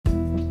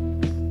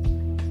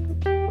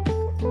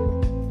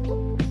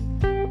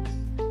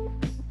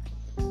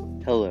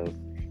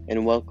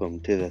welcome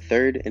to the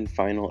third and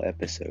final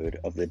episode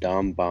of the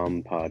Dom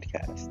Bomb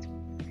podcast.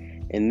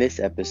 In this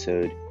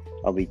episode,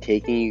 I'll be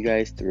taking you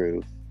guys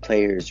through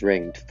players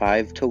ranked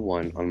 5 to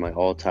 1 on my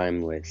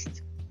all-time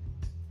list.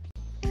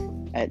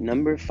 At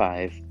number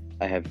 5,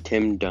 I have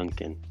Tim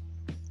Duncan.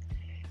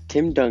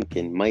 Tim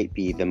Duncan might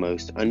be the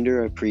most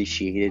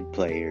underappreciated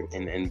player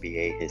in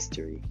NBA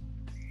history.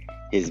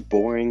 His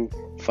boring,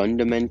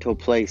 fundamental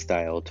play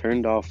style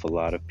turned off a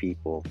lot of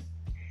people.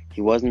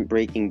 He wasn't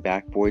breaking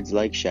backboards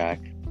like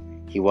Shaq,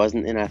 he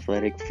wasn't an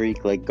athletic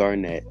freak like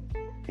Garnett,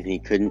 and he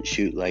couldn't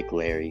shoot like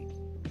Larry.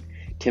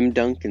 Tim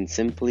Duncan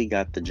simply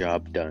got the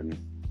job done.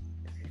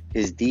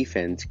 His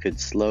defense could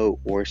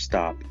slow or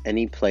stop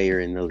any player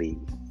in the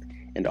league,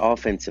 and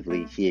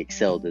offensively he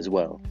excelled as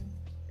well.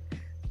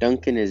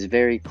 Duncan is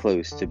very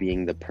close to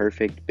being the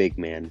perfect big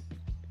man.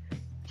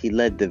 He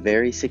led the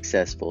very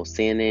successful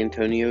San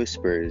Antonio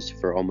Spurs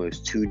for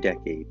almost 2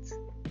 decades.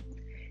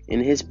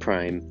 In his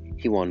prime,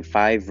 he won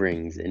 5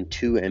 rings and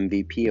 2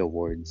 MVP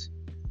awards.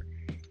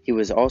 He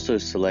was also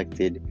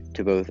selected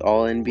to both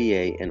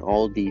All-NBA and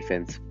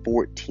All-Defense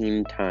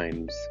 14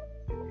 times.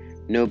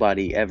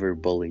 Nobody ever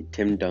bullied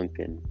Tim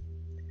Duncan.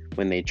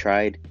 When they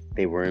tried,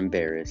 they were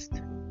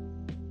embarrassed.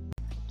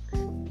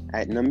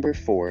 At number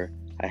 4,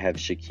 I have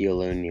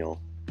Shaquille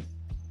O'Neal.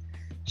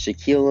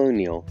 Shaquille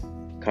O'Neal,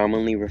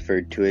 commonly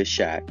referred to as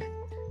Shaq,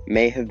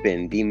 may have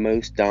been the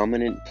most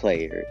dominant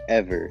player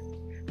ever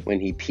when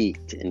he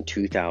peaked in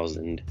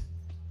 2000.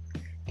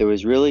 There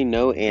was really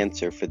no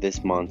answer for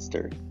this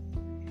monster.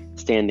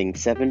 Standing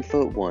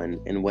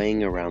 7'1" and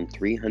weighing around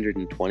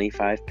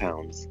 325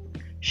 pounds,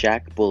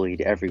 Shaq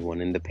bullied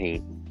everyone in the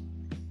paint.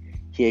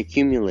 He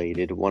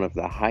accumulated one of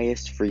the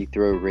highest free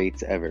throw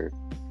rates ever,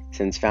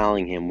 since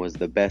fouling him was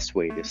the best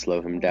way to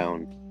slow him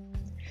down.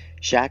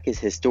 Shaq is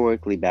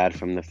historically bad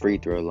from the free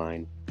throw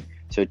line,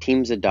 so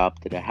teams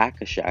adopted a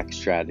hack-a-Shaq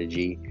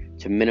strategy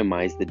to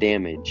minimize the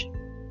damage.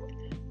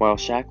 While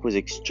Shaq was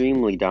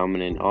extremely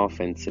dominant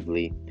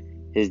offensively,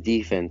 his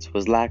defense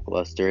was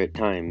lackluster at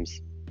times.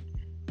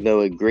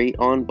 Though a great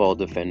on-ball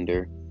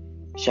defender,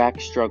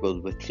 Shaq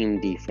struggled with team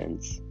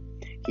defense.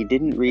 He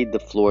didn't read the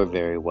floor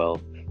very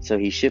well, so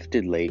he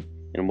shifted late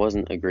and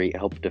wasn't a great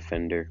help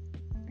defender.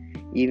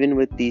 Even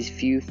with these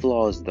few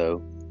flaws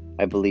though,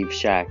 I believe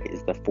Shaq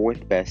is the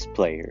 4th best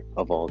player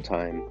of all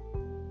time.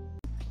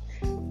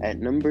 At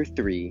number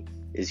 3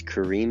 is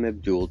Kareem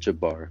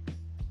Abdul-Jabbar.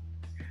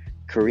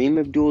 Kareem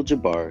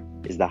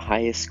Abdul-Jabbar is the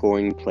highest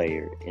scoring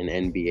player in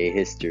NBA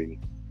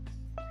history.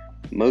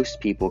 Most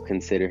people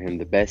consider him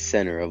the best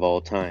center of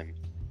all time.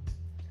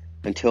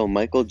 Until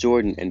Michael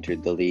Jordan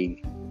entered the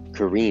league,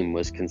 Kareem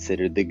was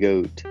considered the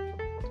GOAT.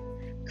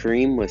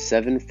 Kareem was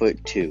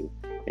 7'2",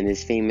 and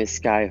his famous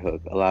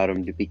skyhook allowed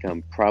him to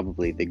become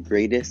probably the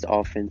greatest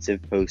offensive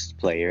post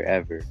player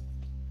ever.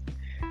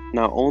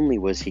 Not only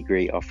was he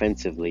great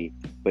offensively,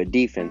 but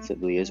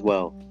defensively as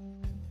well.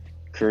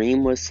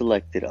 Kareem was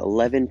selected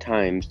 11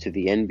 times to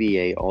the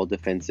NBA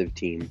All-Defensive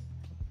Team.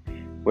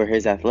 Where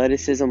his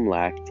athleticism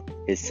lacked,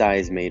 his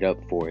size made up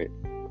for it.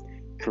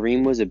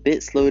 Kareem was a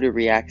bit slow to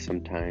react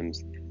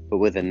sometimes, but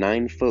with a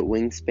 9-foot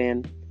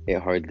wingspan, it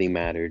hardly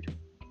mattered.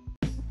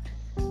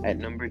 At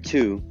number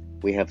 2,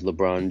 we have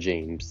LeBron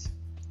James,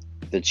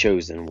 the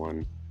chosen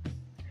one.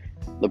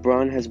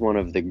 LeBron has one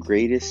of the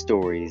greatest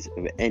stories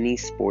of any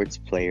sports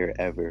player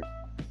ever.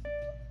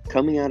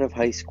 Coming out of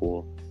high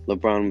school,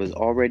 LeBron was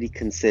already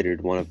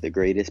considered one of the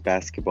greatest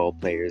basketball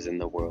players in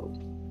the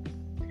world.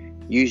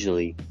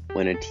 Usually,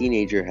 when a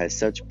teenager has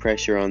such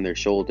pressure on their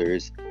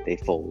shoulders, they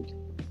fold.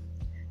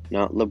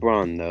 Not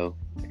LeBron though.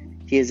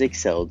 He has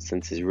excelled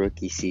since his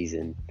rookie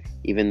season,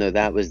 even though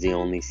that was the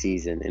only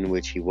season in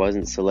which he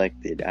wasn't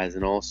selected as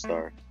an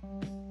All-Star.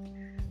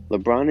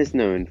 LeBron is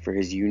known for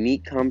his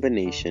unique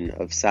combination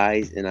of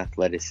size and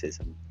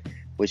athleticism,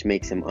 which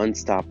makes him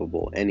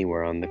unstoppable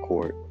anywhere on the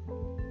court.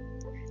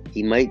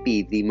 He might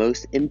be the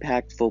most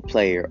impactful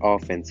player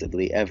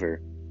offensively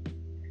ever.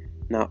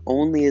 Not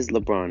only is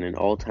LeBron an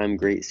all-time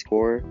great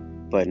scorer,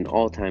 but an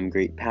all-time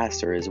great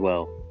passer as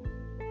well.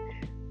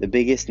 The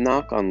biggest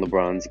knock on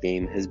LeBron's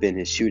game has been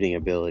his shooting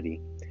ability,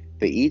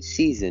 but each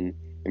season,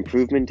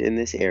 improvement in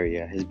this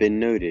area has been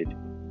noted.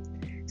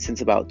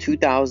 Since about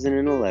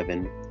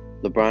 2011,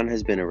 LeBron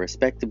has been a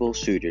respectable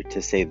shooter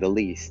to say the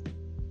least.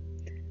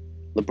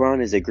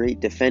 LeBron is a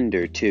great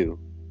defender too.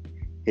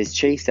 His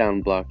chase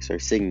down blocks are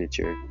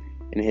signature,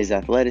 and his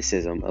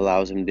athleticism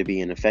allows him to be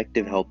an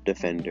effective help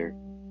defender.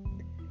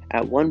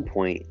 At one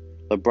point,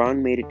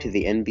 LeBron made it to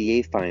the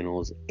NBA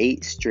Finals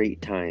 8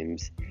 straight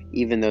times,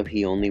 even though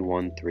he only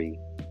won 3.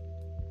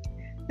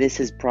 This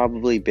has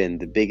probably been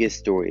the biggest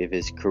story of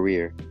his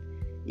career,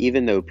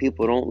 even though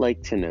people don't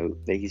like to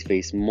note that he's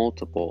faced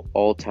multiple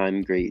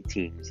all-time great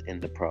teams in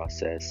the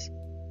process.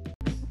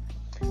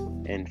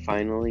 And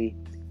finally,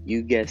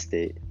 you guessed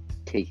it,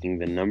 taking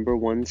the number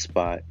 1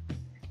 spot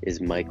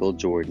is Michael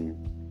Jordan,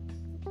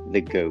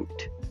 the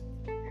GOAT.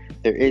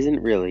 There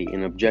isn't really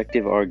an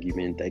objective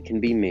argument that can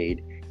be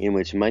made in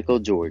which Michael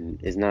Jordan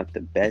is not the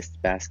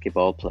best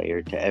basketball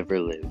player to ever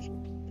live.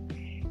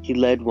 He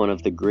led one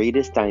of the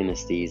greatest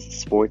dynasties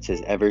sports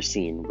has ever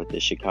seen with the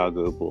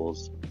Chicago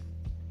Bulls.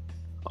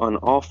 On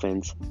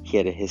offense, he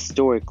had a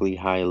historically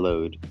high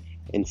load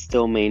and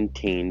still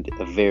maintained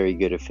a very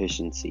good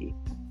efficiency.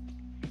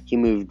 He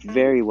moved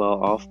very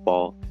well off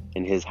ball,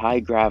 and his high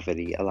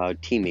gravity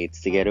allowed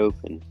teammates to get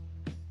open.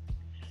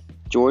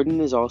 Jordan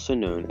is also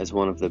known as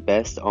one of the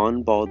best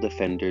on-ball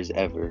defenders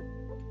ever.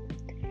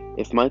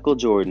 If Michael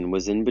Jordan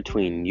was in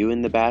between you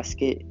and the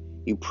basket,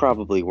 you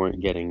probably weren't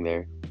getting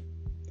there.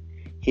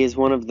 He is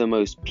one of the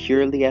most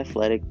purely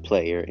athletic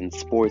player in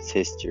sports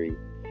history,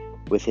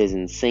 with his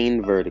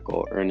insane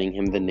vertical earning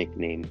him the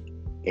nickname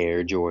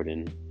Air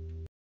Jordan.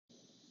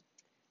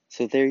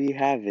 So there you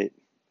have it.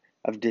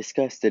 I've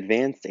discussed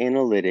advanced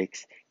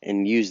analytics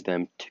and used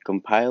them to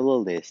compile a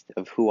list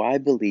of who I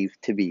believe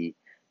to be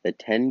the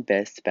 10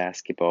 best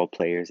basketball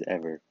players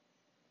ever.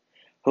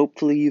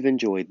 Hopefully you've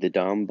enjoyed the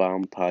Dom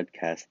Bomb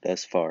podcast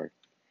thus far,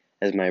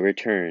 as my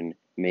return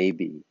may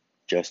be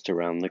just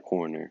around the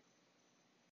corner.